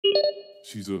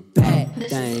She's a bad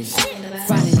thing,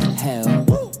 fine as hell,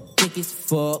 thick as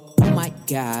fuck, oh my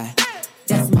God,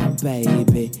 that's my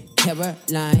baby,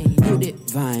 Caroline, you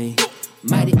divine,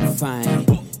 mighty fine,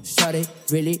 shorty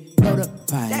really blow the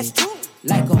pipe,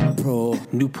 like a pro,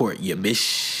 Newport, yeah,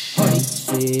 bitch. Holy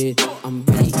shit, I'm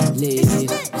really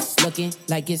lit, it's looking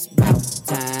like it's about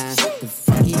time to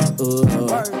fuck it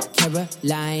up,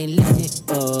 Caroline, listen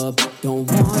up,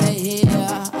 don't wanna hear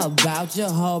about your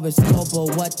horoscope or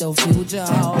what the future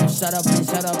holds. Shut up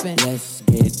and let's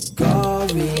get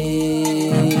gory,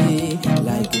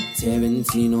 like a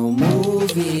Tarantino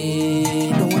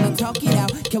movie. Don't wanna talk it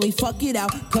out, can we fuck it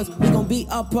out? Cause we gon' be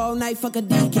up all night, fuck a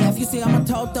decaf. You see I'm a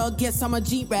tall thug, guess I'm a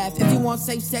G-Rap. If you want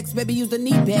safe sex, baby, use the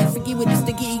knee pad. Freaky with the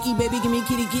sticky icky, baby, give me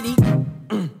kitty kitty.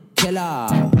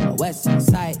 Killer, West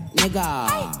Side nigga.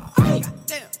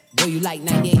 Boy, you like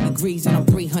 98 degrees and I'm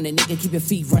 300, nigga, keep your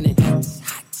feet running.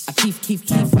 I keep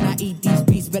when I eat these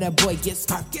beats, better boy, get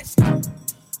stuck.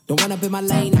 Don't run up in my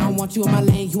lane, I don't want you in my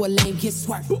lane, you a lame, get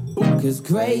swerved. Cause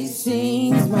great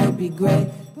scenes might be great,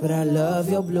 but I love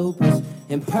your bloopers.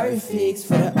 And perfects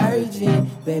for the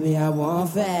urgent, baby, I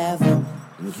want forever.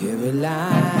 And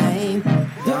Caroline,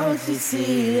 don't you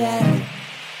see that?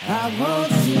 I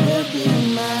want you to be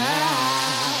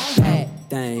mine. Bad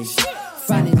thing,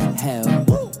 fine as hell,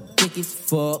 thick as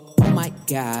fuck, oh my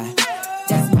God,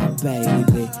 that's my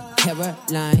baby,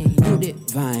 Caroline, you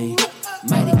divine,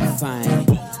 mighty fine,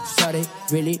 shorty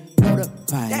really blow the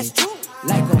pipe,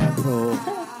 like a pro.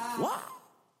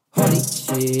 Holy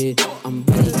shit, I'm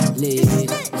really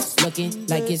lit, it's looking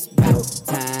like it's about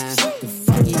time to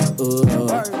fuck it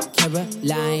up,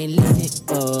 Caroline, listen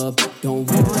up, don't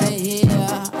wanna hear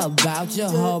about your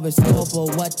horoscope or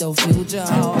what the future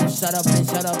holds. Shut up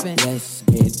and let's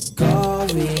get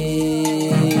gory,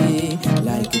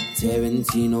 like a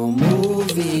Tarantino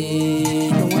movie.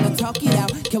 Don't wanna talk it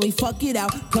out, can we fuck it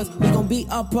out? Cause we gon' be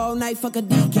up all night, fuck a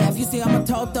decaf. You see I'm a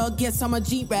tall thug, guess I'm a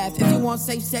G-Rap. If you want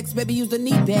safe sex, baby, use the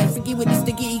knee pad. Freaky with the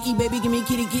sticky icky, baby, give me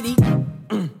kitty kitty.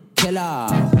 Killer,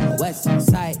 West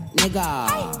Side nigga.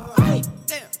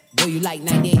 Boy, you like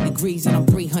 98 degrees and I'm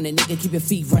 300, nigga, keep your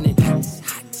feet running.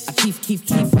 I keep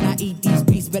when I eat these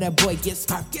beats, better boy, get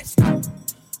stuck.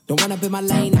 Don't run up in my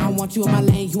lane, I don't want you in my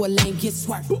lane, you a lame, get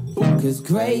swerved. Cause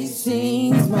great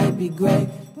scenes might be great,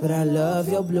 but I love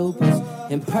your bloopers.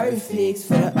 And perfects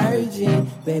for the urgent,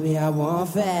 baby, I want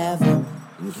forever.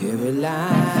 And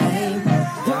Caroline,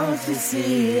 don't you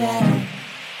see that?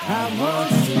 I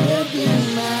want you to be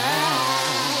mine.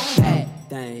 Bad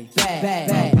thing, bad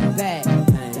thing, bad thing,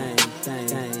 bad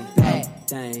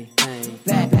thing, bad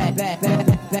thing, bad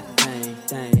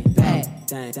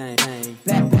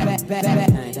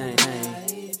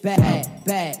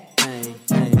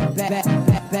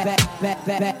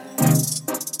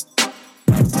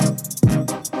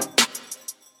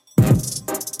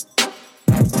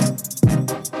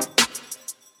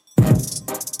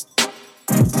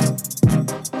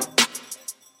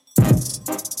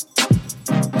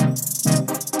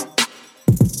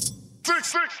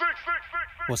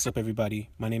What's up, everybody?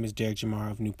 My name is Derek Jamar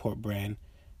of Newport Brand.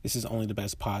 This is Only the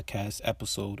Best Podcast,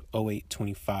 episode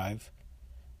 0825.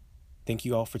 Thank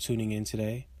you all for tuning in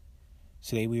today.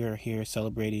 Today we are here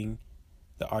celebrating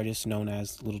the artist known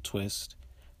as Little Twist.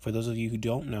 For those of you who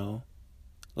don't know,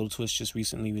 Little Twist just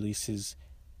recently released his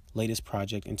latest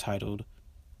project entitled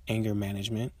Anger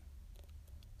Management.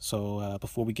 So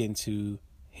before we get into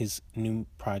his new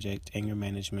project, Anger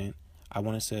Management, I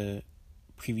want us to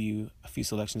preview a few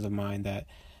selections of mine that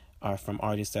are from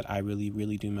artists that I really,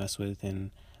 really do mess with and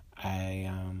I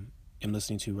am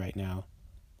listening to right now.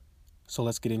 So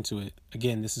let's get into it.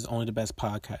 Again, this is Only the Best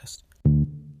Podcast.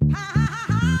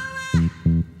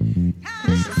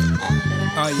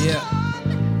 Oh yeah,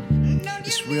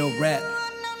 it's real rap.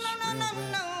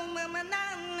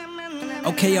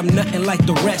 Okay, I'm nothing like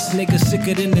the rest, nigga,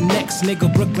 sicker than the next,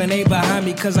 nigga. Brooklyn ain't behind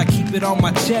me cause I keep it on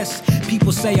my chest.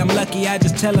 People say I'm lucky, I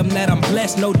just tell them that I'm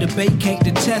blessed. No debate, can't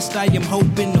detest, I am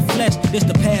hope in the flesh. This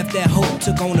the path that hope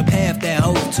took on the path that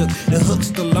hope took. The hooks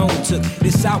Stallone took,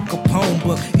 this Al Capone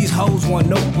book. These hoes want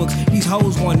notebooks, these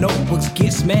hoes want notebooks.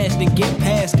 Get smashed and get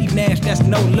past, Steve Nash, that's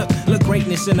no look. Look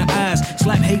greatness in the eyes,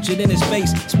 slap hatred in his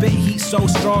face. Spit heat so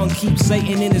strong, keep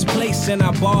Satan in his place. And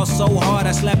I ball so hard,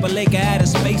 I slap a Laker out of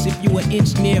space. If you an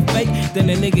inch near fake, then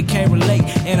a nigga can't relate.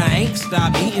 And I ain't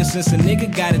stopped eating since a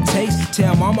nigga got a taste.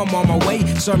 Tell mom I'm on my way,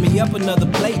 serve me up another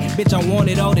plate. Bitch, I want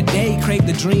it all today, crave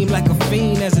the dream like a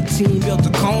fiend. As a team built a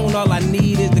cone, all I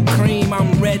need is the cream.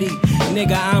 I'm ready ready.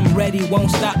 Nigga, I'm ready. Won't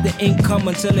stop the income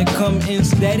until it come in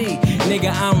steady.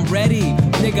 Nigga, I'm ready.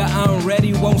 Nigga, I'm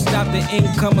ready. Won't stop the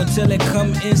income until it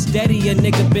come in steady. A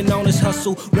nigga been on this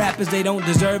hustle. Rappers, they don't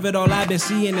deserve it. All I've been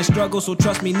seeing is struggle. So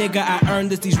trust me, nigga, I earned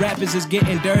this. These rappers is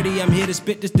getting dirty. I'm here to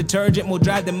spit this detergent. More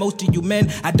drive than most of you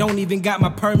men. I don't even got my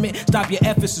permit. Stop your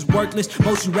efforts is worthless.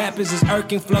 Most you rappers is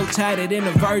irking. Flow tighter than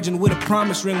a virgin with a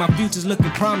promise ring. My future's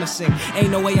looking promising.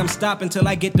 Ain't no way I'm stopping till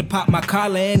I get to pop my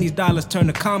collar and these dollars turn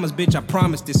to commas. Bitch, I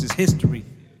promise this is history.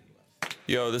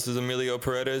 Yo, this is Emilio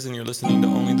Paredes, and you're listening to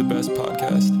Only the Best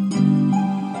Podcast.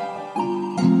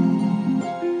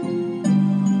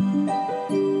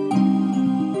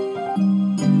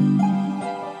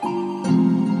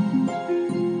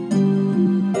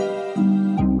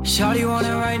 Shawty want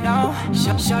it right now,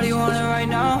 Shawty want it right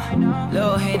now.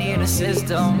 Lil' Henny in the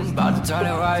system, about to turn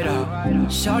it right up.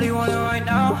 Shawty want it right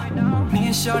now, me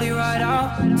and Shawty right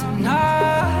out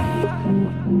tonight.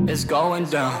 It's going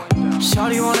down.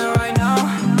 Shawty want it right now,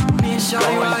 me and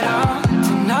Shawty right out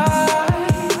tonight.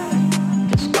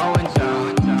 It's going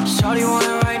down. Shawty want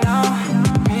it right now,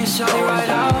 me and Shawty right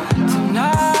out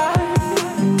tonight.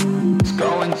 It's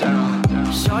going down.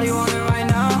 Shawty want it right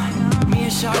now, me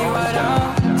and Shawty right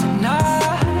out.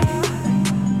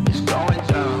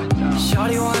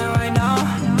 Shawty want it right now,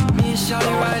 me and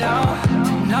Shawty right out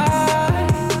tonight.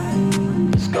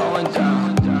 It's going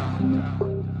down.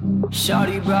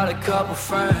 Shawty brought a couple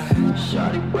friends.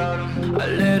 Shawty brought a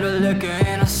little liquor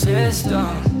in her system.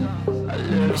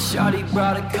 Shawty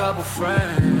brought a couple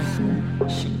friends.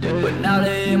 She did. But now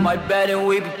they in my bed and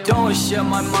we be doing shit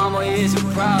my mama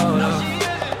isn't proud of.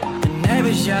 The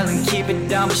neighbors yelling, keep it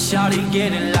down, but Shawty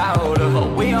getting louder.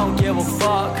 But we don't give a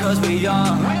fuck cause we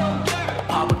young.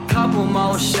 Pop a couple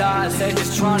more shots, they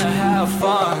just tryna have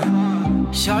fun.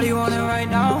 Shawty want it right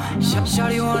now,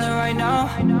 Shawty want it right now.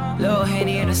 Lil'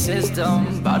 Henny in the system,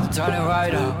 about to turn it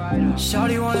right up.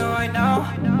 Shawty want it right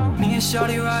now, me and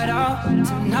Shawty right out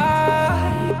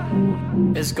tonight.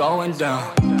 It's going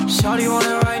down. Shawty want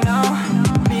it right now,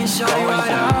 me and Shawty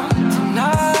right out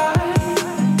tonight.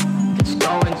 It's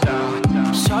going down.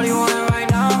 Shawty want it right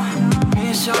now, me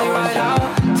and Shawty right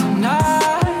out tonight.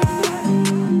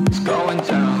 It's going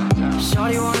down.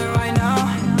 Shawty want it right now,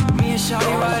 me and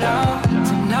Shawty right out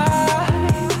tonight.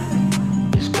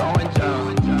 It's going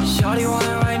down. Shawty want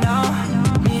it right now,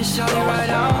 me and Shawty right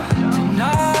out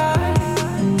tonight.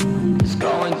 It's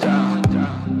going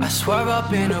down. I swear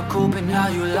up in a coupe and now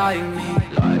you like me.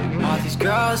 All these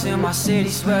girls in my city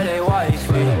swear they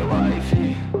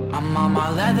wifey. I'm on my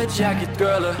leather jacket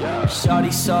thriller.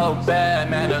 Shawty so bad,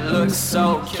 man, it looks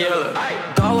so killer.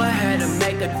 Go ahead and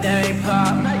make the thing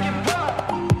pop.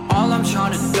 All I'm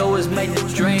trying to do is make the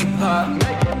dream pop.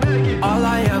 All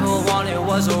I ever wanted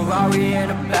was a Rari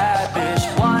and a bad bitch.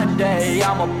 One day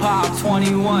I'ma pop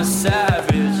 21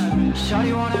 Savage.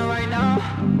 Shawty want it right now,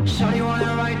 Shawty want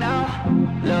it right now.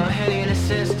 Lil' Henny in the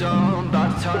system,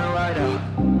 about to turn it right out.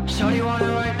 Shawty want it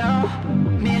right now,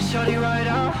 me and Shawty right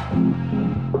out.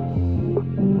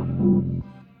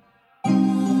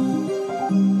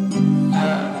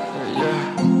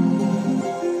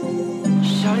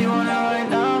 Shawty want it right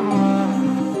now.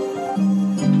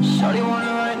 Shawty want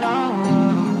it right now.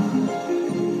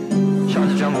 Shout out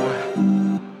to Jumbo.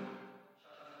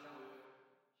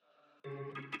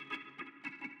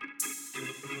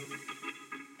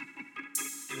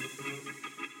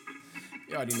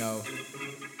 You already know.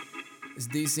 It's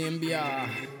DCMBR.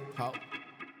 Ho.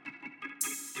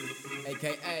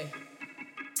 AKA.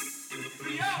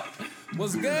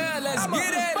 What's good? Let's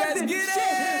get it. Let's get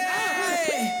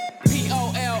it.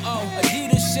 POLO.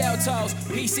 Adidas shell toes.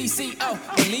 PCCO.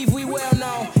 Believe we well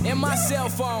known. In my cell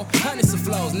phone. Hundreds of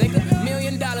flows, nigga. $1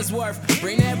 million worth.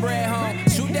 Bring that bread home.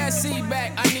 Shoot that seat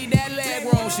back. I need that leg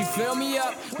room. She fill me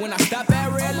up when I stop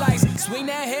at red lights. Swing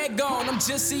that head gone. I'm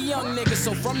just a young nigga.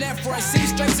 So from that front seat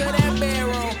straight to that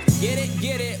bedroom. Get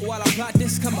it. While I plot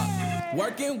this, come up.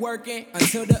 Working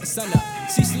until the sun up.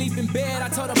 She sleep in bed, I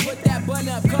told her put that bun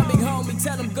up. Coming home, me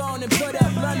tell him gone and put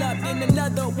that blunt up. Then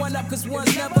another one up, cause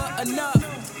one's never enough.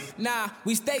 Nah,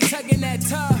 we stay tugging that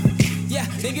tough. Yeah,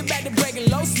 then get back to breaking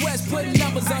low sweats, putting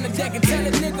numbers on the deck and tell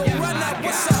a nigga run up,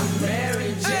 what's up?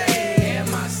 Mary J in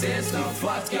my system,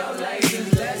 fuck your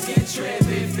ladies, let's get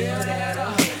trippy, feel that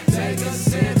up, take a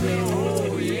sip,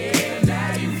 ooh yeah,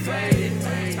 now you faded,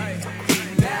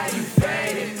 now you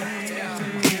faded.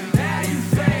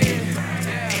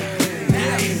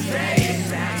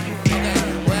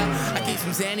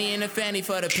 Zanny in a fanny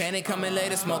for the panic coming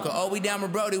later. Smoker, oh, we down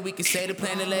with Brody, we can say the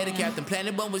planet later. Captain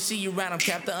Planet, but when she you around, I'm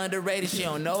Captain Underrated. She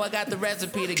don't know I got the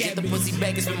recipe to get the pussy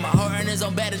bacon. Spend my whole earnings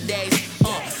on better days.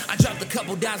 I dropped a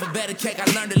couple dimes with better cake.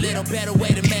 I learned a little better way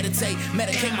to meditate.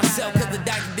 Medicate myself cause the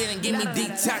doctor didn't give me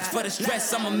detox for the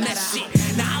stress. I'm a mess shit.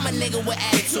 Now I'm a nigga with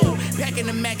attitude. Packing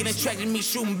the Mac and attracting me,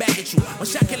 shooting back at you. One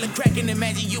shot killing, cracking,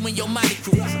 imagine you and your mighty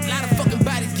crew. A lot of fucking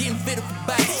bodies getting fitted for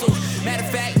body suits. Matter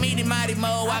of fact, meaty mighty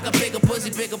mo. I can pick a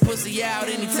pussy out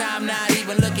anytime, not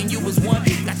even looking. You was one.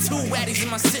 Got two waddies in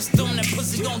my system. That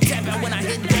pussy gon' tap out when I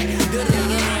hit that.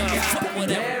 Fuck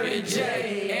whatever. Mary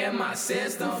J in my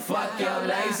system. Fuck your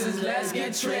license, let's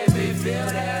get trippy. Fill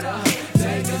that up,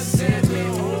 take a sip.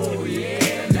 Ooh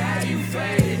yeah, now you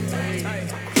faded.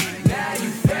 Now you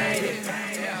faded.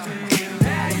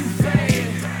 Now you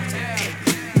faded.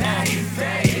 Now you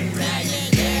faded. I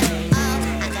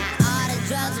got all the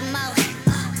drugs and more.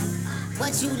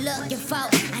 What you looking for?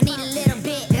 I need a little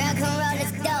bit. Girl, come roll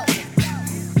this dope.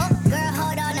 Oh, girl,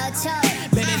 hold on no toe.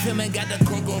 Baby, feel me, got the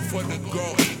cocoa for the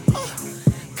go.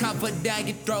 Copper down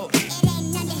your throat.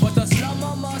 But the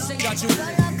slow-mo motion got you.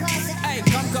 Hey,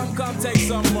 come, take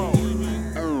some more.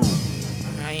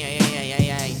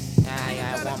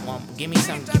 Give me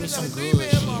some good shit.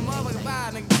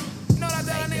 Like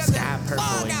the sky purple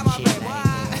and shit.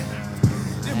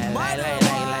 Like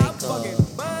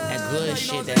that good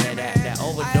shit, that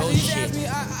overdose shit.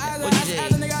 What you say?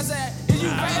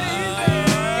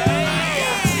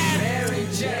 Mary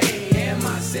J in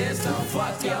my system.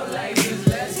 Fuck your license,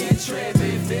 let's get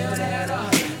trippy. Fill that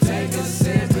up, take a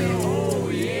sip. Ooh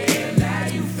yeah, now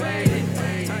you faded.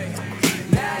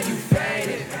 Now you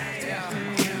faded.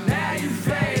 Now you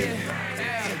faded.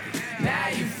 Now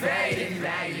you faded.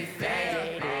 Now you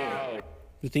faded.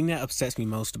 The thing that upsets me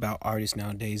most about artists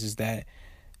nowadays is that,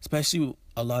 especially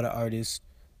a lot of artists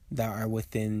that are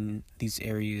within these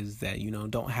areas that, you know,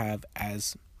 don't have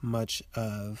as much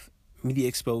of media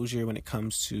exposure when it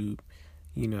comes to,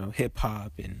 you know, hip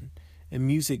hop and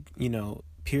music, you know,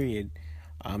 period,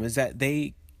 is that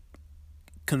they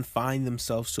confine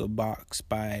themselves to a box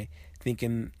by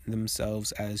thinking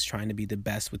themselves as trying to be the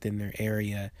best within their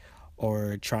area,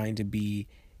 or trying to be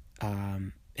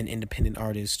an independent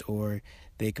artist, or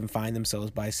they confine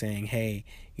themselves by saying, hey,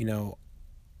 you know,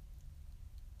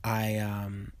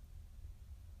 I'm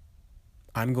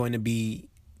going to be,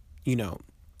 you know,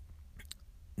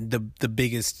 the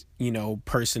biggest, you know,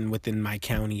 person within my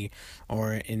county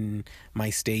or in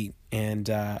my state, and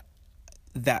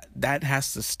that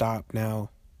has to stop now.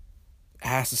 It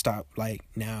has to stop, like,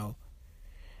 now.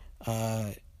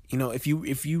 You know, if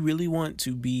you really want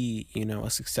to be, you know, a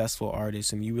successful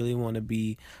artist, and you really want to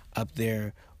be up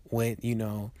there with, you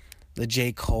know, the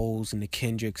J. Coles and the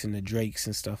Kendricks and the Drakes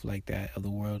and stuff like that of the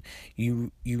world,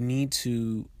 you need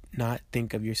to not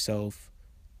think of yourself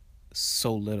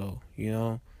so little, you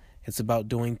know? It's about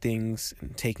doing things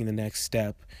and taking the next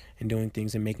step and doing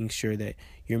things and making sure that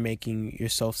you're making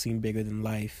yourself seem bigger than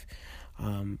life.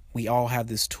 We all have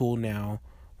this tool now.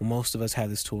 Well, most of us have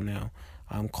this tool now,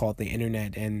 called the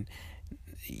internet. And,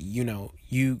 you know,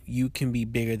 you can be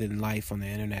bigger than life on the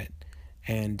internet.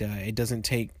 And it doesn't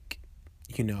take,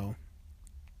 you know,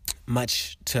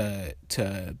 much to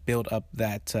build up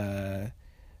that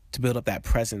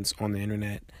presence on the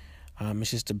internet.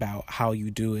 It's just about how you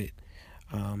do it.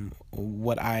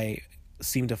 What I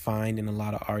seem to find in a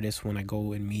lot of artists when I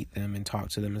go and meet them and talk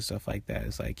to them and stuff like that,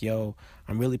 is like, yo,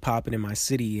 I'm really popping in my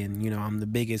city, and, you know, I'm the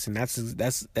biggest, and that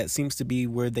seems to be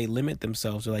where they limit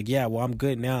themselves. They're like, yeah, well, I'm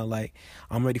good now, like,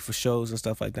 I'm ready for shows and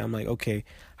stuff like that. I'm like, okay,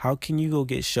 how can you go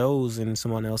get shows in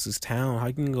someone else's town?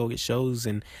 How can you go get shows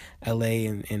in LA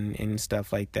and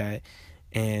stuff like that?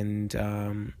 And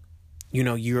you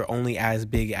know, you're only as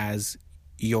big as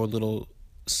your little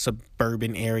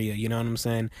suburban area, you know what I'm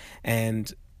saying?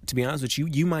 And to be honest with you,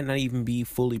 you might not even be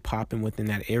fully popping within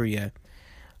that area.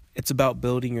 It's about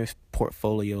building your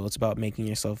portfolio. It's about making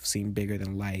yourself seem bigger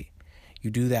than light.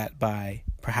 You do that by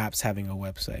perhaps having a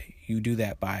website. You do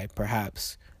that by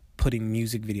perhaps putting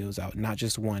music videos out, not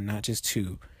just one, not just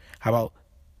two. How about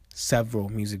several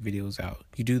music videos out?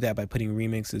 You do that by putting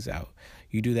remixes out.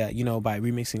 You do that, you know, by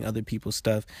remixing other people's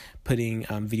stuff, putting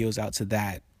videos out to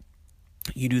that.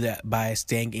 You do that by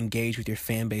staying engaged with your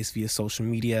fan base via social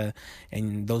media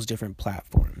and those different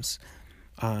platforms.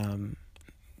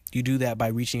 You do that by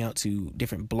reaching out to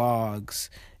different blogs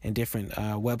and different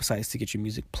websites to get your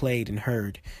music played and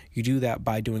heard. You do that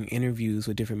by doing interviews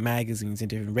with different magazines and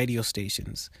different radio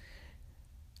stations.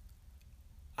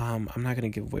 I'm not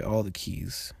going to give away all the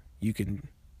keys. You can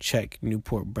check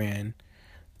Newport Brand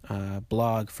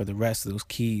blog for the rest of those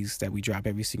keys that we drop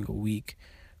every single week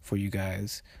for you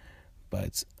guys.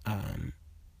 But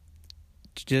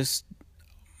just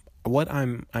what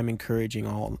I'm encouraging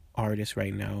all artists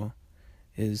right now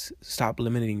is stop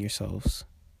limiting yourselves.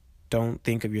 Don't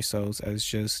think of yourselves as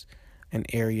just an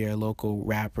area, local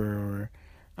rapper, or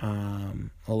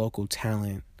a local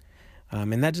talent.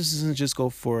 And that just doesn't just go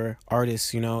for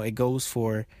artists, it goes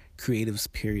for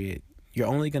creatives, period. You're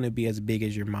only going to be as big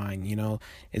as your mind,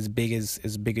 as big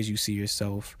as you see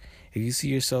yourself. If you see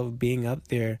yourself being up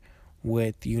there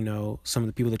with, some of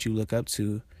the people that you look up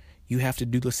to, you have to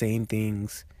do the same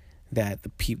things that the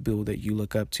people that you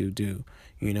look up to do,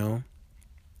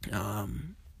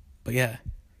 But yeah,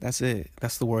 that's it.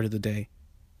 That's the word of the day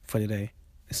for today.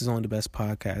 This is Only the Best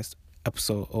Podcast,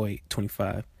 episode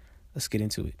 0825. Let's get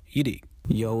into it. You dig.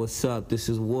 Yo, what's up? This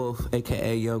is Wolf,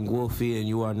 aka Young Wolfie, and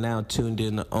you are now tuned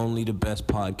in to Only the Best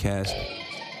Podcast.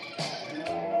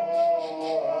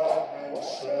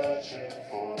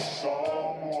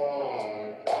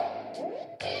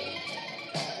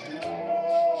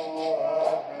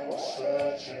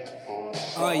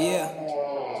 Oh yeah.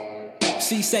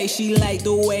 She say she like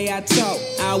the way I talk.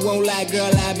 I won't lie,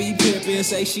 girl, I be pimpin'.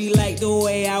 Say she like the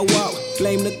way I walk.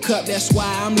 Blame the cup, that's why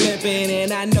I'm limping.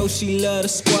 And I know she love the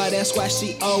squad, that's why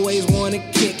she always wanna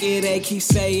kick it. They keep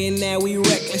saying that we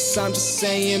reckless, I'm just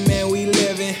saying, man, we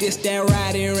living. This that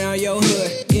riding around your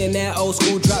hood in that old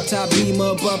school drop top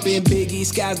Beamer, bumping Biggie,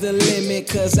 sky's the limit.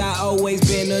 Cause I always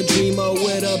been a dreamer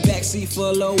with a backseat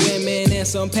full of women and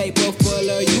some paper full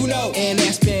of and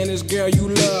that Spanish girl you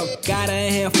love, got a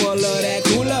handful of that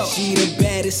culo. She the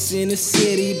baddest in the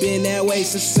city, been that way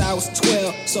since I was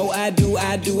 12. So I do.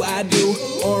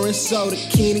 Orange soda,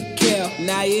 Kenny Kell,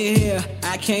 now you're here,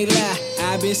 I can't lie.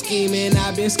 I've been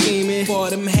scheming for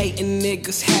them hating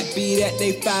niggas, happy that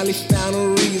they finally found a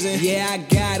reason. Yeah, I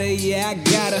got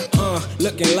her,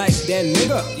 looking like that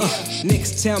nigga.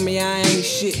 Niggas tell me I ain't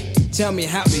shit. Tell me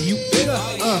how do you figure?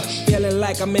 Feeling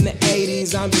like I'm in the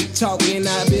 80s, I'm just talking,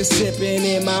 I've been sipping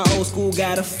in my old school,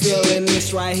 got a feeling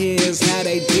this right here is how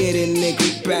they did it,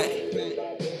 nigga, back.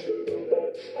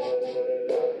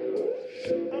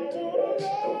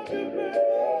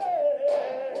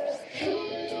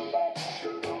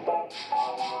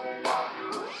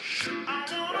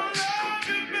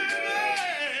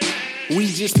 We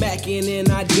just macking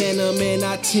in our denim and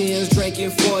our tins, drinking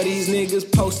 40s. Niggas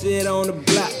posted on the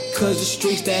block, cause the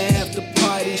streets that have to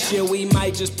party. Shit, we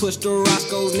might just push the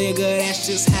Roscoe's, nigga, that's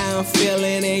just how I'm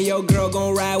feeling. And your girl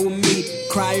gon' ride with me,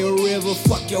 cry a river,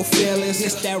 fuck your feelings.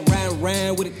 It's that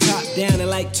ride with the top down at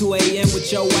like 2 a.m.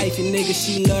 with your wife. And nigga,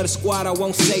 she love the squad, I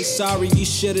won't say sorry. You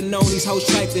should've known these hoes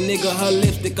tripe the nigga, her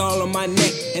lipstick all on my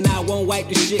neck. And I won't wipe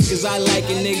the shit cause I like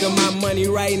it, nigga. My money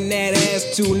right in that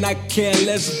ass too, and I care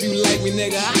less if you like me,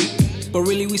 nigga. But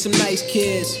really we some nice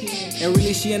kids, and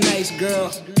really she a nice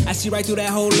girl. I see right through that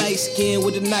whole light skin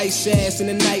with the nice ass and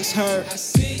the nice hair.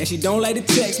 And she don't like to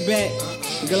text back.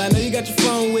 Girl, I know you got your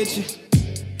phone with you.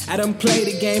 I done played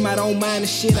the game, I don't mind the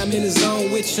shit. I'm in the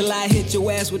zone with you till I hit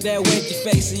your ass with that winky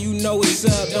face. And you know what's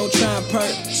up, don't try and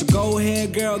perk. So go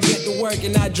ahead, girl, get to work,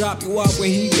 and I drop you off when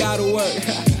he gotta work.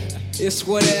 It's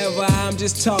whatever, I'm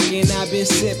just talking, I've been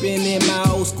sipping in my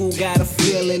old school, got a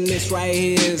feeling this right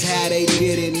here is how they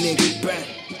did it, nigga. Bang.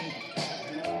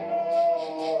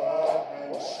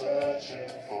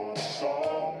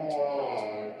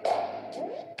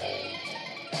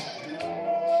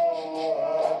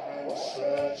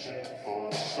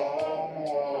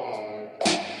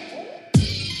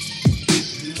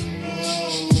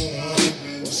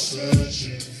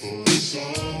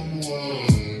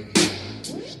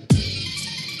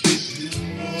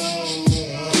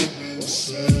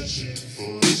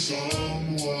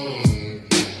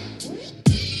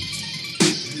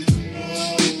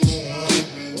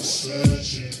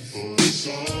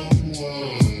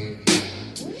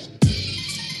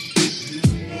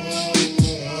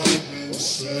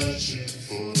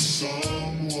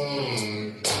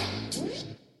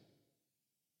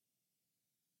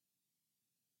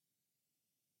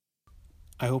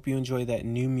 I hope you enjoy that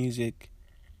new music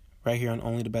right here on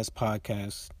Only the Best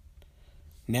Podcast.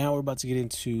 Now we're about to get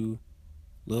into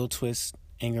Lil Twist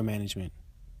anger management.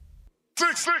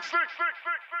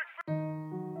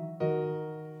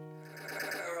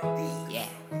 Yeah.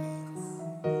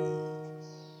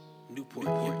 Newport,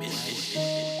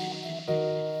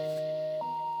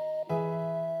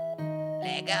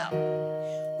 let go.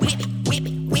 Whip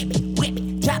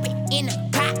it, drop it in the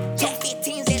pot.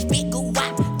 215s, that bitch go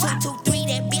wop. 223,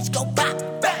 that bitch go bop.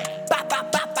 Bop,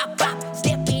 bop, bop, bop, bop.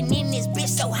 Stepping in this bitch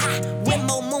so high.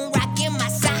 Remo moon rock in my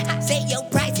side. Say your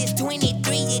price is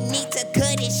 23, you need to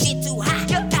cut this shit too high.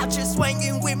 Out here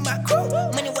swinging with my crew.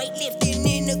 Money weight lifting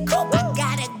in the coupe. I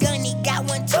got a gun, he got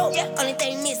one too. Only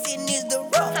thing missing is the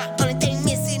rope. Only thing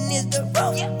missing is the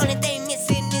rope. Only thing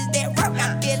missing is that rope.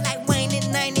 I feel like Wayne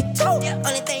in 92.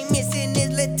 Only thing missing is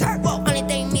Lil Turk. Only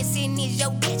thing missing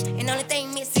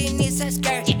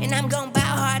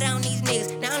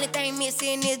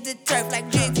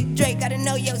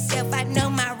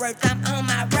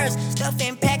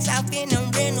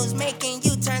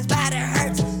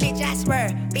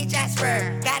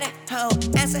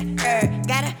a herb.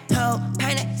 Got a whole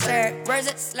pint of syrup.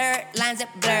 Words are slurred, lines are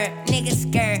blurred. Nigga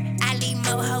skirt. I leave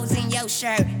more hoes in your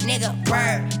shirt. Nigga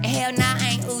word. And hell nah,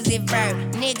 I ain't Uzi Vert.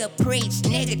 Nigga preach,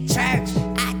 nigga church.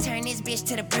 I turn this bitch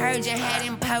to the purge. I had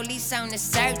them police on the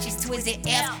search. It's Twisted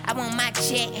F. I want my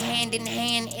check hand in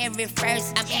hand every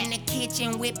first. I'm in the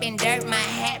kitchen whipping dirt. My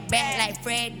hat back like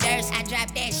Fred Durst. I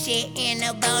drop that shit in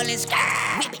a bowl and skirt.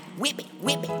 Whip it, whip it,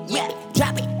 whip it, whip it.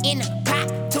 Drop it in the pot.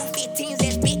 215s,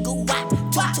 that's big goo wop.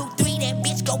 223, that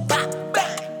bitch go pop.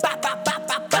 Bop, bop, bop,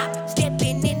 bop, bop.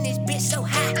 Stepping in this bitch so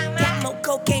hot. Got more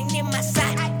cocaine in my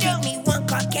side. Give me one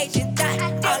Caucasian thought.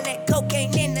 All that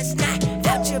cocaine in the snot.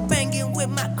 Out here banging with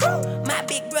my crew. My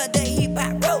big brother, he by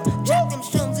road. Drop them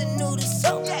shrooms and noodle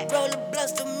soup. Roll the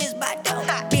blunts to Miss Bado.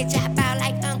 Bitch, I bow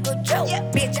like Uncle Joe.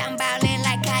 Bitch, I'm bowling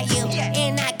like Caillou.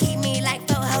 And I keep me like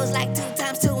 4 hoes, like 2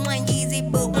 times 2, 1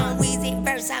 Yeezy boo, 1 Weezy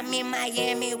first. I'm in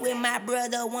Miami with my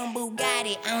brother, 1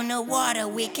 Bugatti. On the water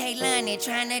with Kaylani,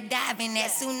 tryna dive in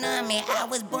that tsunami. I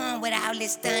was born with all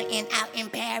this stunting. Out in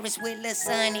Paris with Lil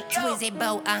Sonny. Twisted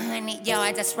boat, 100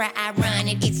 yards, that's right, I run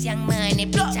it. It's young money,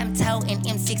 bitch, I'm toting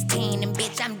M16. And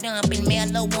bitch, I'm dumping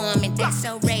Mellow Woman. That's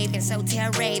so Raven, so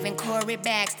tell Raven. Corey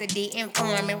Baxter, the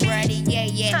informant. Ruddy,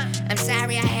 yeah. I'm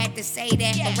sorry I had to say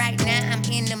that, but right now I'm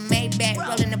in the Maybach.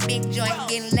 Rolling a big joint,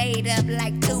 getting laid up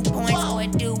like 2 points or a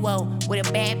duo. With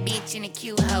a bad bitch and a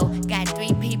cute hoe. Got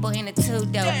 3 people in a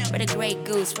 2-door. For the Grey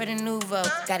Goose, for the Nouveau.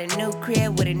 Got a new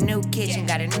crib with a new kitchen.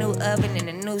 Got a new oven and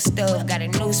a new stove. Got a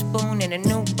new spoon and a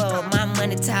new bowl. My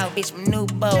money talk, bitch, my new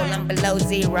bowl. I'm below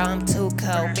 0, I'm too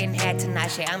cold. Been had tonight,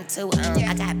 shit, I'm too on.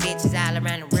 I got bitches all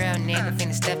around the world, nigga.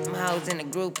 Finna stuff them hoes in the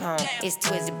group home. It's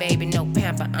Twisted, baby, no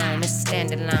pamper on. Mr.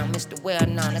 Standalone, Mr. Well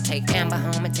Known. I take Amber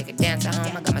home, I take a dancer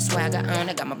home. I got my swagger on,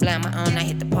 I got my blammer on. I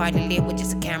hit the party lit with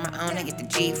just a camera on. I hit the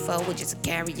G4 with just a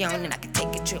carry on. And I can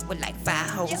take a trip with like 5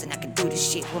 hoes. And I can do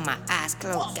this shit with my eyes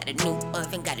closed. Got a new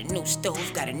oven, got a new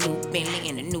stove. Got a new Bentley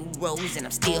and a new Rose. And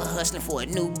I'm still hustling for a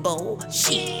new bowl.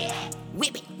 Shit.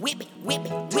 Whip it, whip it, whip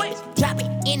it, whip it. Drop it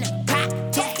in a pot.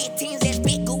 215s, that's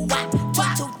big goo wop.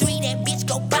 223, that bitch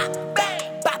go pop.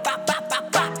 Bop, bop, bop,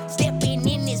 bop, bop. Stepping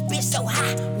in this bitch so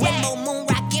high. One more moon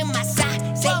rock in my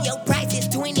side. Say your price is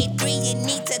 23, you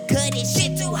need to cut it.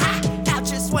 Shit too high. Out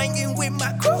here swinging with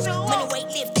my crew. Money weight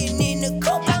lifting in the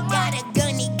coupe. I got a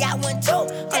gun, he got one too.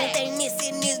 Only thing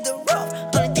missing is the roof.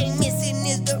 Only thing missing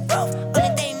is the roof.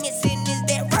 Only thing missing is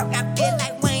that work. I feel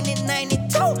like Wayne in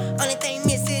 92. Only thing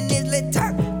missing is Lil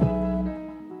Turk.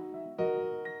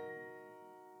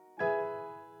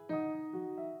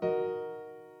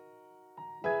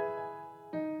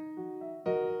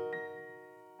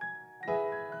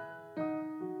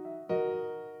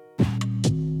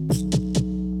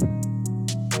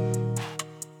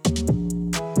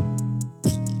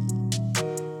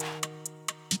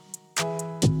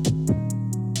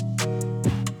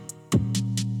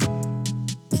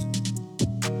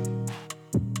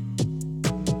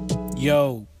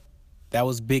 Yo, that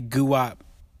was Big Goo Wop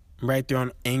right there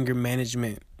on Anger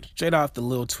Management, straight off the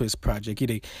Lil Twist project.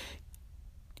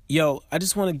 Yo, I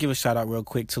just want to give a shout out real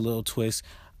quick to Lil Twist.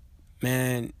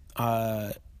 Man,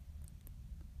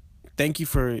 thank you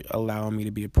for allowing me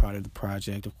to be a part of the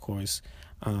project, of course.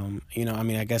 I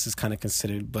guess it's kind of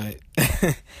considered, but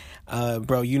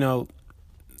bro,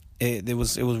 it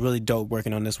was really dope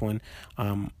working on this one.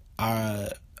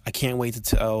 I can't wait to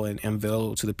tell and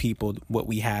unveil to the people what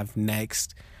we have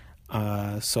next.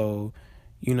 So,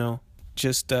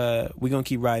 just we're going to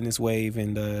keep riding this wave,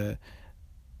 and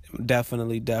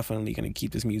definitely going to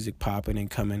keep this music popping and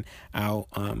coming out.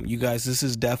 You guys, this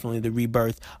is definitely the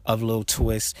rebirth of Lil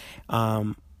Twist.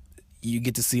 You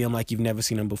get to see him like you've never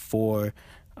seen him before,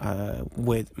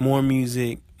 with more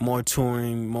music, more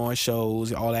touring, more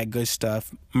shows, all that good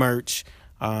stuff, merch.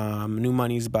 New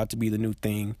Money is about to be the new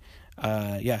thing.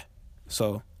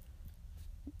 So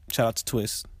shout out to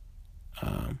Twist.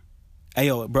 Hey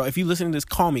yo, bro, if you listen to this,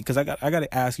 call me, because I got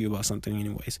to ask you about something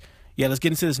anyways. Yeah, let's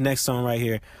get into this next song right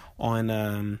here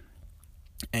on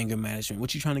Anger Management.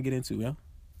 What you trying to get into, yo?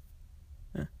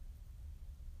 Yeah.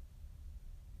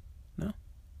 No?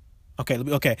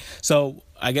 Okay. So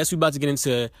I guess we're about to get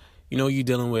into who you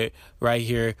dealing with right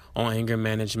here on Anger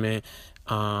Management.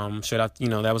 Straight out,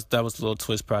 that was the Lil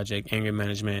Twist project, Anger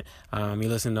Management. You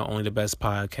listen to Only the Best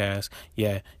podcast.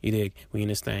 Yeah, you dig. We in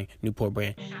this thing. Newport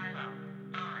brand.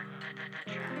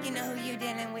 You know who you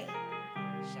dealing with.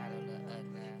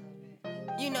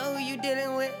 You know who you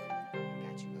dealing with.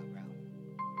 Got you, bro.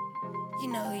 You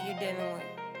know who you dealing with.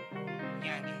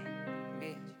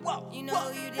 Bitch. You know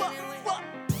who you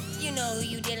dealing with. You know who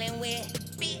you dealing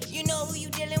with. Bitch. You know who you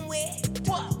dealing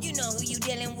with. You know who you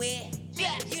dealing with.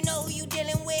 You know who you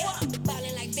dealing with.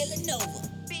 Ballin' like Villanova.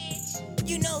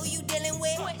 You know who you dealing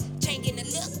with? Chain getting a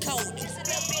little colder.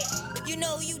 You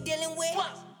know who you dealing with?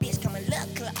 Bitch come a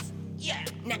little close. Yeah.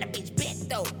 Now the bitch bent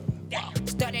though.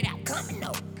 Started out coming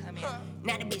over.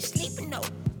 Now the bitch sleeping though.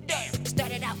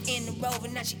 Started out in the Rover,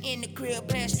 now she in the crib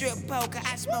playing strip poker.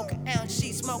 I smoke an ounce,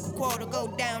 she smoke a quarter.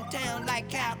 Go downtown like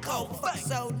Kyle Cole. Fuck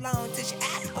so long till she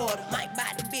out of order. Might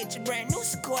buy the bitch a brand new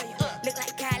Sequoia. Look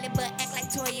like Kylie but act like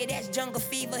Toya. That's jungle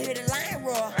fever, hear the lion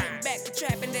roar. Getting back to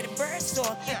trapping, let the bird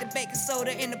soar. Get the baking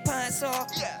soda in the pine saw.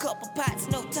 Couple pots,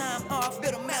 no time off.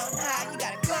 Build a mountain high, you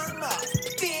gotta climb off.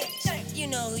 Bitch, you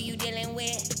know who you dealing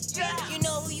with. You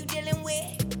know who you dealing with.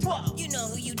 You know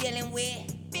who you dealing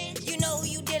with. You know who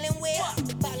you dealing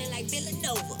with. Ballin' like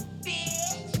Villanova.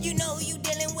 Bitch. You know who you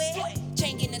dealing with.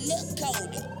 Chain getting a little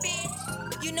colder.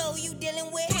 Bitch. You know who you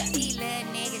dealing with. These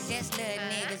little niggas just little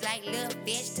niggas. Like little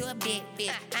fish to a big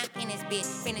fish. I'm in this bitch.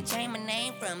 Finna change my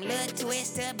name from little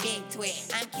twist to a big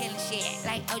twist. I'm killing shit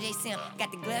like OJ Simpson.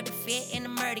 Got the glove to fit in the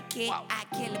murder kit. I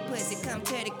kill a pussy, come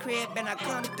to the crib, and I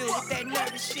come through with that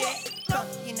nervous shit.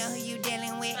 You know who you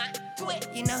dealing with.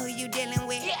 You know who you dealing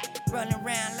with. Rolling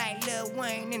around like Lil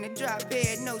Wayne in a drop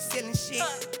head, no ceiling shit.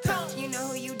 You know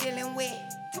who you dealing with.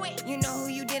 You know who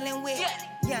you dealing with.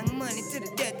 Young money to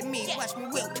the death of me. Watch me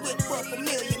whip up a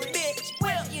million,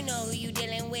 bitch. You know who you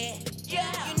dealing with. You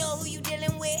know who you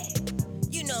dealing with.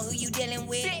 You know who you dealing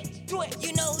with.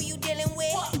 You know who you dealing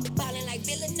with. Ballin' like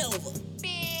Villanova.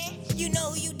 You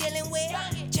know who you dealing with.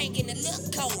 Chain getting a little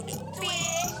colder.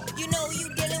 You know who you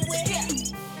dealing with.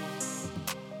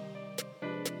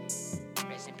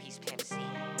 Rest in peace, Pepsi.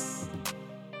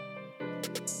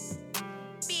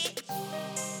 Bitch.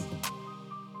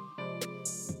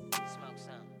 Smoke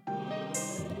some.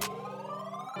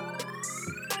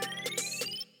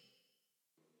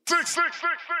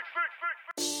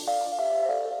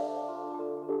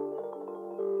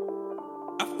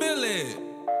 I feel it.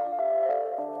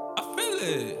 I feel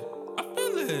it. I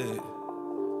feel it.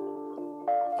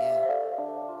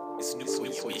 It's new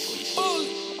swish. Bully.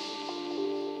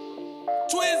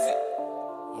 Twizzy.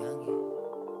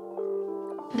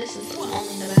 This is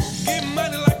only the best. Get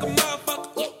money like a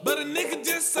motherfucker. But a nigga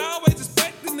just always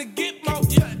expecting to get more.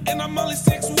 And I'm only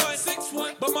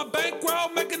 6'1". But my bankroll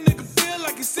make a nigga feel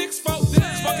like he's 6'4".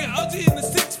 Smoking OG in the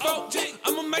 6'4".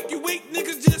 I'ma make you weak,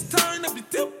 niggas just turn up your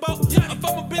tempo. I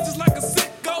fuck my bitches like a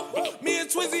sicko. Me and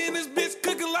Twizzy and this bitch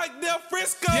cooking like Del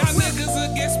Frisco. Y'all niggas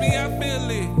against me, I feel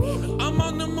it. I'm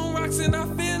on the moon rocks and I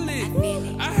feel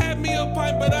it. I had me a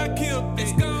pipe, but I killed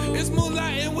it. It's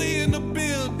moonlight and we in the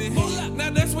building. Now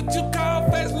that's what you call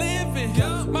fast living.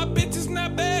 My bitch is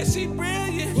not bad, she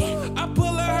brilliant. I pull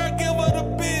her, give her the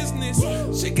business.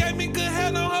 She gave me good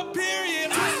head on her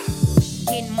period.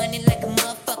 Getting money like a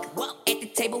motherfucker. At the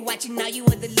table watching all you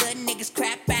other little niggas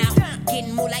crap out.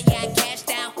 Getting moolah, yeah, I cashed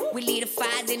out. We leave the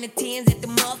 5s and the 10s at the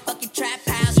motherfucking trap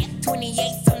house.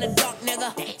 28s on the dark,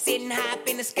 nigga. Sitting high up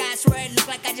in the sky, swear it look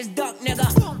like I just dunked, nigga.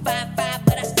 5'5",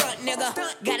 but I stunt, nigga.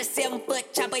 Got a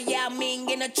 7-foot chopper, yeah, I mean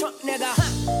in a trunk, nigga.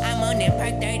 I'm on them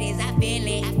perk 30s, I feel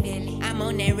it. I'm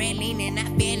on that red lean and I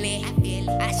feel it.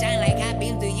 I shine like high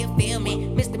beams, do you feel me?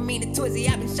 Misdemeanor Twizzy,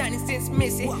 I've been shining since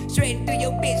Missy. Straight through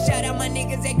your bitch, shout out my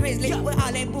niggas at Grizzly. With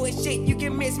all that bullshit, you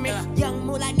can miss me. Young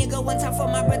moolah nigga, one time for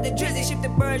my brother Drizzy. Ship the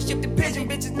bird, ship the pigeon,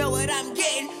 bitches know what I'm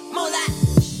getting. Moolah.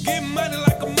 Get money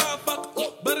like a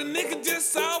motherfucker. But a nigga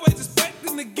just always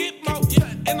expecting to get more.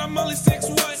 And I'm only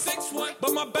 6'1".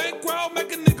 But my bankroll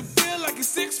make a nigga feel like he's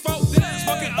 6'4".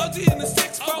 Smoking OG in the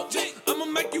 6'4". I'ma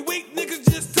make you weak, niggas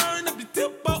just turn up your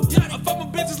tempo. I fuck my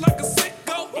bitches like a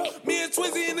sicko. Me and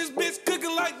Twizzy and this bitch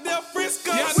cooking like Del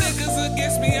Frisco. Y'all niggas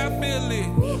against me, I feel it.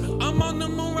 I'm on the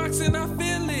moon rocks and I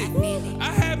feel it.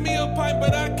 I had me a pipe,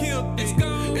 but I killed it.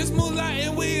 It's moonlight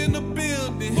and we in the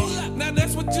building. Now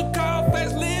that's what you call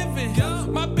fast living.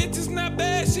 My bitch is not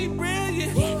bad, she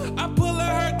brilliant. I pull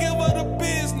her, give her the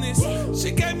business.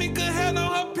 She gave me good head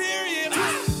on her period.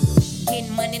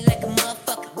 Getting money like a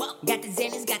motherfucker. Got the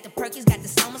Xannies, got the Perkins, got the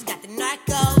Somas, got the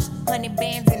Narcos. 100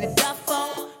 bands in the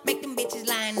duffel. Make them bitches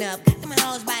line up. Got them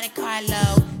hoes by the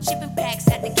carload. Shipping packs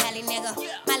at the Cali, nigga.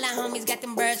 My little homies got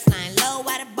them birds flying low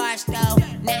out the bar stove.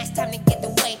 Now it's time to get the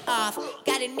weight off.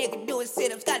 Got a nigga doing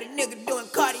sit-ups, got a nigga doing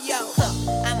cardio.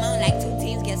 I'm on like 2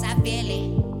 teams, guess I feel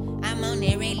it. I'm on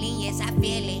that red lean, yes, I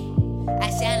feel it. I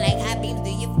shine like high beams, do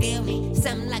you feel me?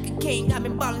 Something like a king, I've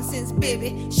been ballin' since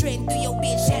baby. Shredding through your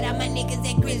bitch, shout out my niggas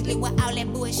at Grizzly. With all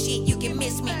that bullshit, you can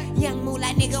miss me. Young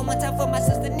moolah nigga, one time for my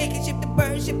sister, nigga. Ship the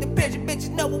bird, ship the pigeon, bitches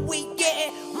know what we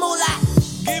gettin'. Moolah.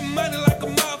 Get money like a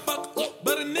motherfucker.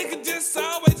 But a nigga just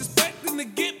always expecting to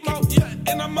get more.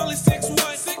 And I'm only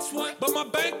 6'1". But my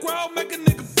bankroll make a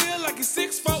nigga feel like he's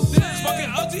 6'4".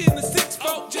 Smoking OG in the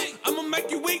 6'4". I'ma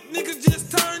make you weak, niggas just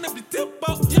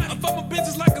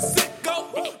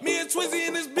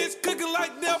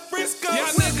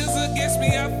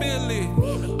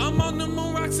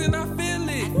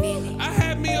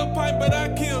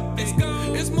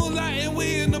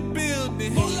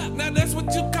Now that's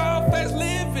what you call fast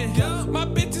living. My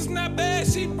bitch is not bad,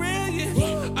 she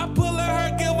brilliant. I pull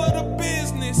her, give her the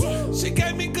business. She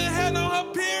gave me good head on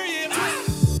her period.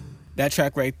 That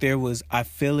track right there was I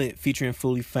Feel It featuring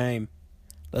Fully Fame.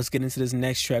 Let's get into this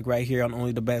next track right here on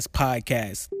Only the Best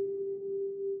Podcast.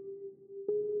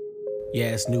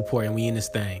 Yeah, it's Newport and we in this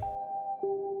thing.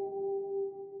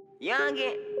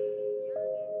 Youngin'.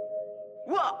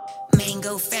 Whoa.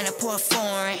 Mango finna pour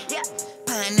foreign. Yeah.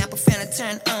 Pineapple finna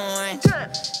turn orange.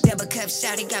 Double cup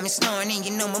shawty got me snoring. And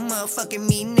you know my motherfucking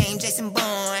me name Jason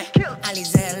Bourne. All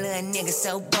these other little niggas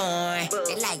so boring.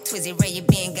 They like Twizzy Ray, you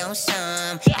been gon'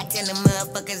 shun. I tell them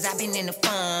motherfuckers I been in the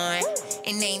farm.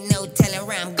 And ain't no telling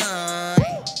where I'm gone.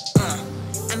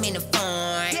 I'm in the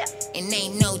farm. And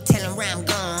ain't no telling where I'm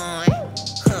gone.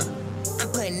 I'm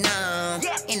putting on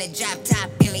in a drop top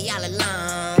Bentley all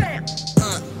alone.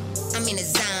 I'm in the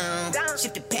zone.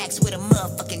 Shift the packs with a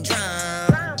motherfucking drum.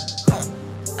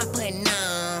 I'm putting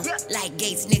on like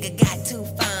Gates, nigga got 2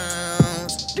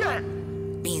 phones.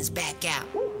 Beans back out.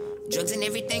 Drugs and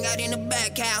everything out in the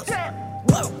back house.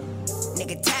 Whoa.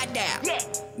 Nigga tied down.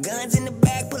 Guns in the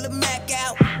bag, pull a Mac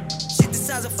out. Shit the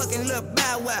size of fucking Lil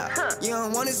Bow Wow. You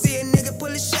don't wanna see a nigga pull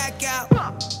a shack out.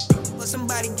 Or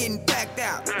somebody getting packed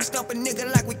out. We stomp a nigga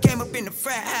like we came up in the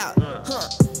frat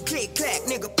house. Click, clack,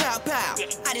 nigga, pow, pow.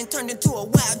 I done turned into a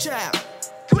wild child.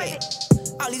 Yeah.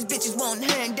 All these bitches want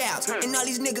handouts. And all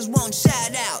these niggas want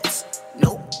shout-outs.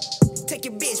 Nope. Take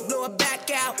your bitch, blow her back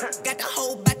out. Got the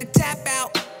hoe back to tap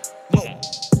out. Whoa.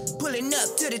 Pulling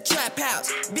up to the trap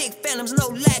house. Big phantoms, no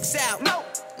lax out.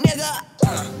 Nigga,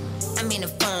 I'm in the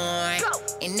farm.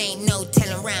 And ain't no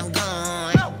telling where I'm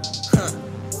gone.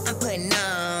 I'm putting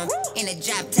on in a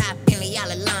drop top Bentley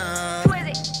all alone.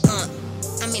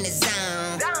 I'm in the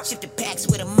zone. Shift the packs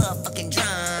with a motherfucking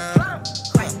drum.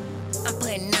 I'm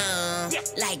putting on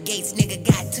like Gates, nigga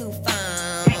got 2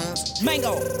 phones.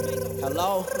 Mango.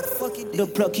 Hello? The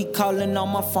plug keep calling on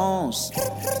my phones.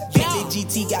 Bentley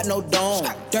GT got no dome.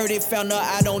 Dirty found her,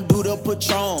 I don't do the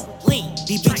Patron.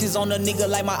 These bitches on a nigga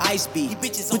like my ice beat.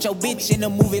 Put your bitch in the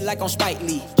movie like I'm Spike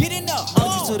Lee. Get in up.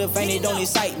 I'm used to the fame, it don't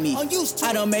excite me.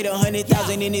 I done made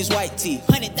 100,000 in this white tee.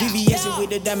 VVS with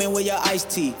the diamond with your iced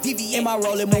tea. In my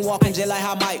rolling, moonwalking just like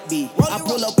I might be. I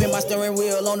pull up in my steering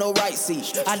wheel on the right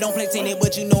seat. I don't play tennis,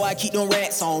 but you know I keep them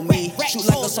rats on me. Shoot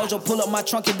like a soldier, pull up my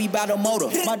trunk and be by the motor.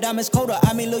 My diamonds colder,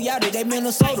 I mean Lil Yachty, they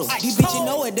Minnesota. These bitches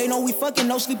know it, they know we fucking,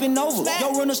 no sleeping over.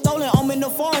 Yo, run a stolen, I'm in the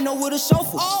foreign, no with a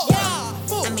chauffeur.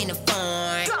 I'm in the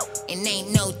farm, and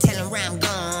ain't no telling where I'm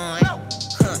gone.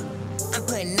 I'm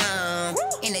putting on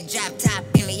in a drop top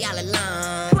Bentley all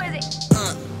alone.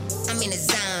 I'm in the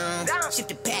zone. Shift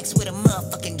the packs with a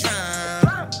motherfucking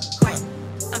drum.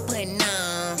 I'm putting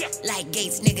on like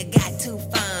Gates, nigga got 2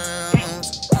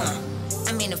 phones.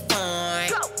 I'm in the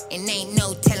farm, and ain't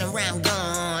no telling where I'm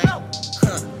gone.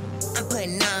 I'm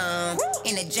putting on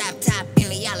in a drop top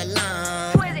Bentley all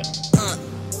alone.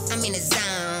 I'm in the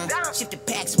zone. Shift the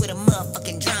packs with a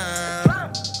motherfucking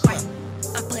drum.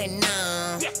 I'm putting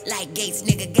on like Gates,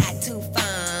 nigga got 2 phones.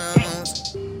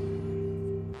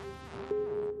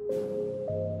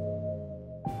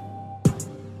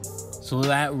 So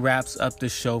that wraps up the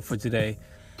show for today.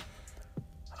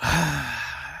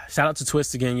 Shout out to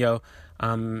Twist again, yo.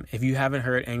 If you haven't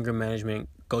heard Anger Management,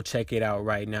 go check it out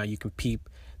right now. You can peep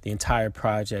the entire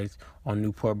project on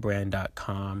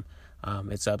newportbrand.com.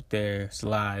 It's up there. It's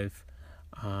live.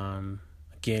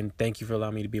 Again, thank you for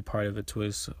allowing me to be a part of the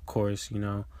Twist, of course, you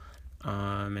know.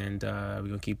 And we're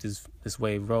going to keep this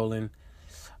wave rolling.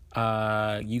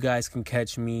 You guys can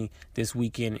catch me this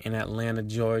weekend in Atlanta,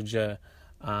 Georgia.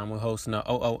 We're hosting a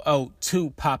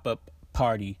 002 pop-up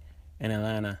party in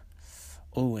Atlanta.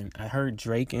 Oh, and I heard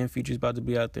Drake and Future's about to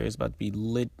be out there. It's about to be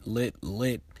lit.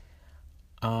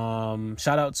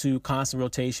 Shout out to Constant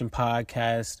Rotation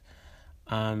Podcast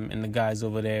and the guys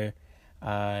over there.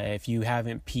 If you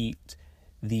haven't peeped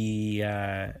the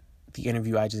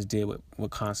interview I just did with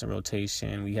Constant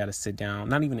Rotation, we had a sit down.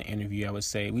 Not even an interview, I would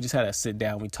say. We just had a sit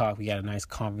down. We talked. We had a nice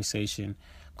conversation.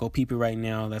 Go peep it right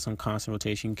now. That's on Constant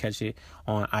Rotation. You can catch it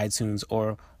on iTunes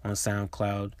or on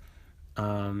SoundCloud.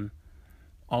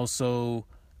 Also,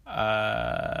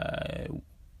 Art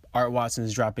Watson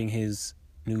is dropping his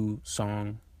new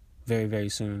song very, very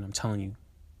soon. I'm telling you.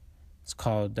 It's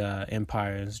called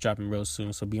Empire. It's dropping real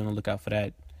soon, so be on the lookout for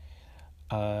that.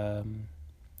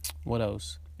 What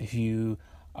else? If you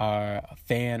are a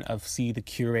fan of See the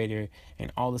Curator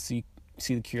and all the See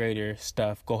the Curator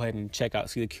stuff, go ahead and check out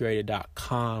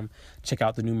seethecurator.com. Check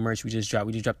out the new merch we just dropped.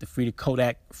 We just dropped the free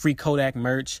Kodak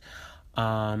merch,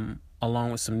 along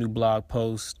with some new blog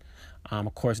posts.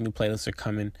 Of course, new playlists are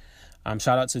coming.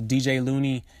 Shout out to DJ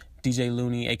Looney, DJ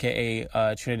Looney,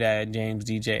 a.k.a. Trinidad James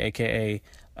DJ, a.k.a.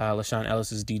 LaShawn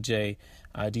Ellis's DJ.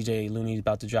 DJ Looney's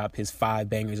about to drop his 5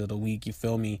 bangers of the week, you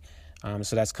feel me?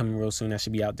 So that's coming real soon. That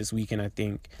should be out this weekend, I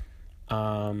think.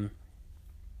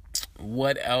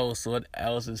 What else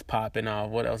is popping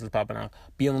off?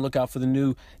 Be on the lookout for the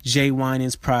new Jay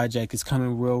Winans project. It's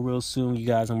coming real soon, you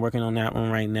guys. I'm working on that one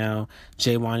right now.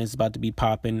 Jay Winans is about to be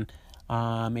popping.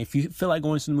 If you feel like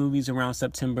going to the movies around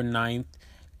September 9th,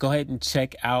 go ahead and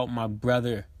check out my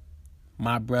brother,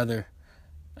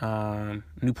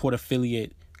 Newport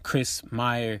affiliate, Chris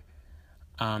Meyer,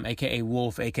 a.k.a.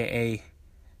 Wolf, a.k.a.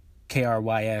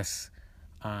 KRYS.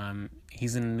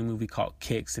 He's in a new movie called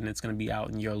Kicks, and it's going to be out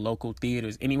in your local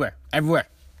theaters, everywhere,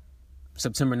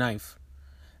 September 9th.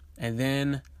 And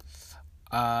then,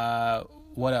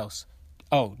 what else?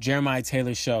 Oh, Jeremiah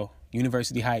Taylor's show,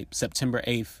 University Hype, September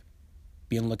 8th.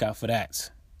 Be on the lookout for that.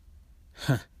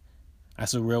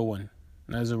 That's a real one.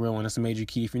 That's a major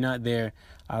key. If you're not there,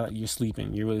 you're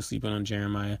sleeping. You're really sleeping on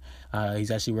Jeremiah.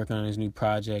 He's actually working on his new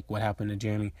project, What Happened to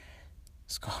Jeremy.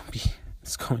 It's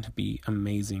going to be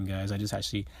amazing, guys.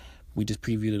 We just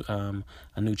previewed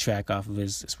a new track off of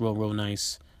his. It's real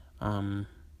nice. But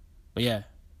yeah,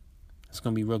 it's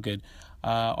going to be real good.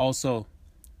 Also,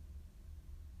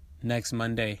 next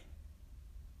Monday,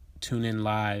 tune in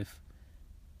live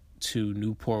to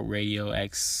Newport Radio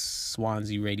X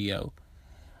Swansea Radio.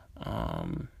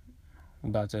 We're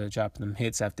about to drop them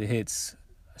hits after hits.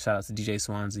 Shout out to DJ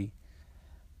Swansea.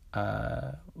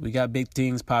 We got big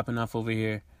things popping off over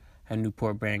here at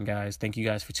Newport Brand, guys. Thank you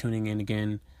guys for tuning in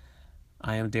again.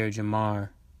 I am Derek Jamar.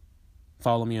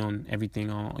 Follow me on everything.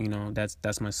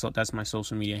 That's my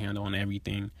social media handle on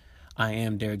everything. I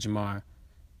am Derek Jamar.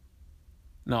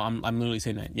 No, I'm literally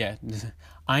saying that. Yeah,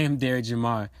 I am Derek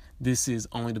Jamar. This is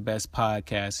Only the Best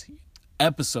Podcast,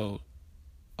 episode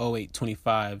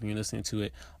 0825. You're listening to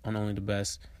it on Only the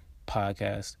Best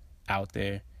Podcast out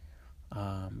there.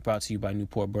 Brought to you by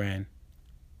Newport Brand.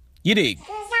 You dig?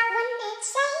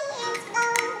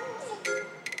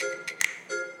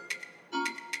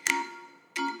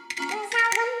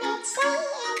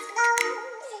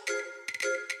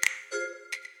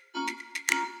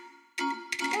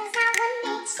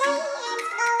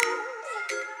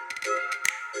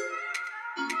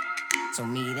 So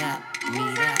meet up.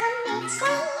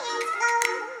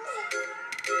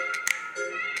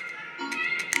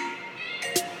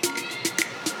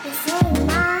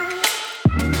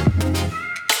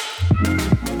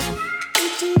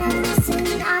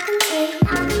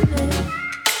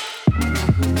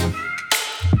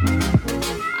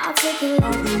 I'll take it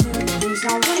like the movies.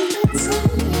 I wouldn't say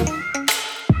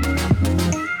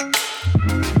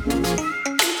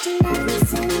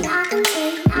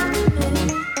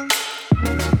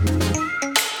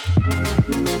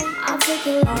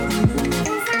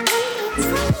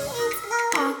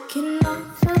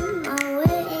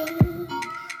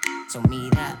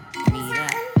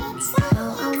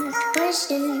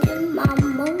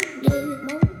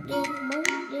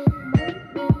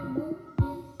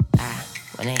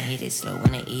Slow,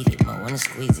 wanna eat it more, wanna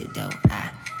squeeze it though. I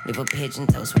live a pigeon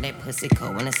toast where that pussy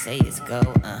cold, wanna say it's go.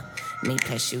 Me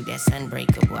plus you, that's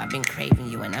unbreakable. I've been craving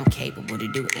you and I'm capable to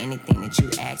do anything that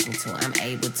you ask me to. I'm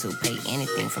able to pay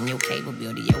anything from your cable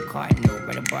bill to your card note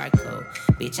or the barcode.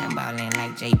 Bitch, I'm ballin'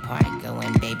 like Jay Pargo.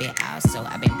 And baby, also,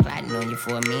 I've been plotting on you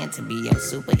for a man to be your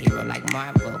superhero like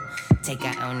Marvel. Take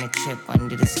her on a trip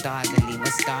under the stars to leave her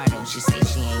startled. She say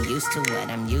she ain't used to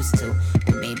what I'm used to.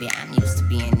 But baby, I'm used to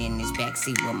being in this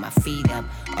backseat with my feet up.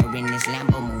 Or in this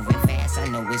Lambo moving fast, I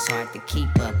know it's hard to keep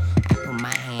up. I put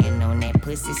my hand on that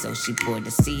pussy so she pulled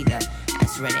the seat up. I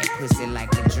swear that pussy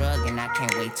like a drug and I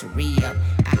can't wait to re-up.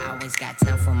 I always got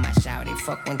time for my shouty.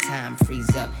 Fuck when time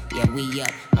freeze up. Yeah, we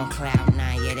up on cloud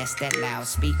 9. Yeah, that's that loud.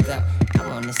 Speak up. I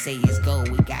wanna say it's gold.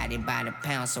 We got it by the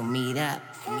pound, so meet up.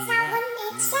 Meet up.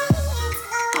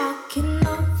 I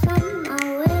cannot find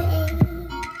my way.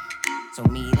 So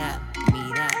meet up.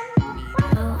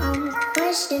 Now I'm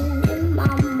questioning my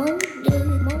motive.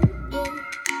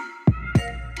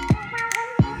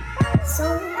 So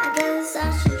I guess I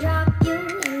should drop you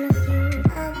in a few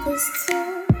others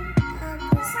too.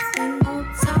 Ain't no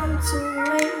time to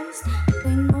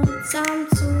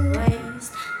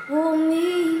waste. Pull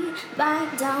me back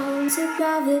down to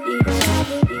gravity.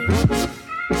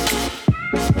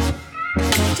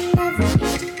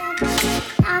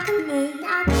 I can make.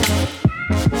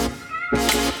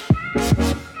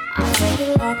 I'll take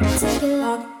it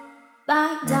like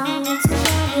back down to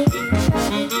gravity.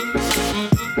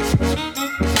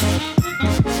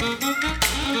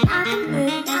 I can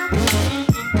make.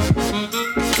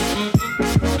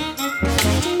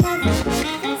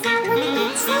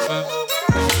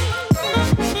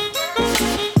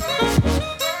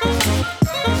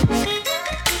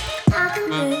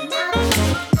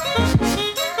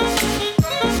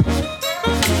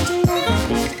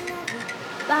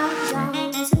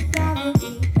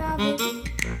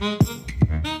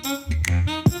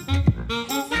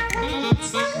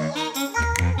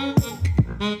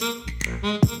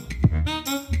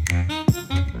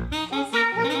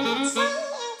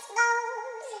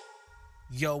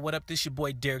 what up? This your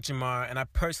boy Derek Jamar, and I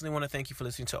personally want to thank you for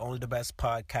listening to Only the Best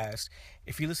podcast.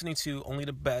 If you're listening to Only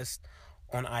the Best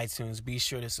on iTunes, be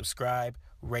sure to subscribe,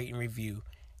 rate, and review.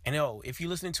 And if you're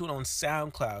listening to it on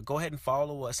SoundCloud, go ahead and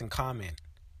follow us and comment.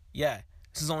 Yeah,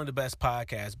 this is Only the Best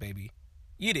podcast, baby.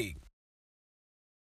 You dig?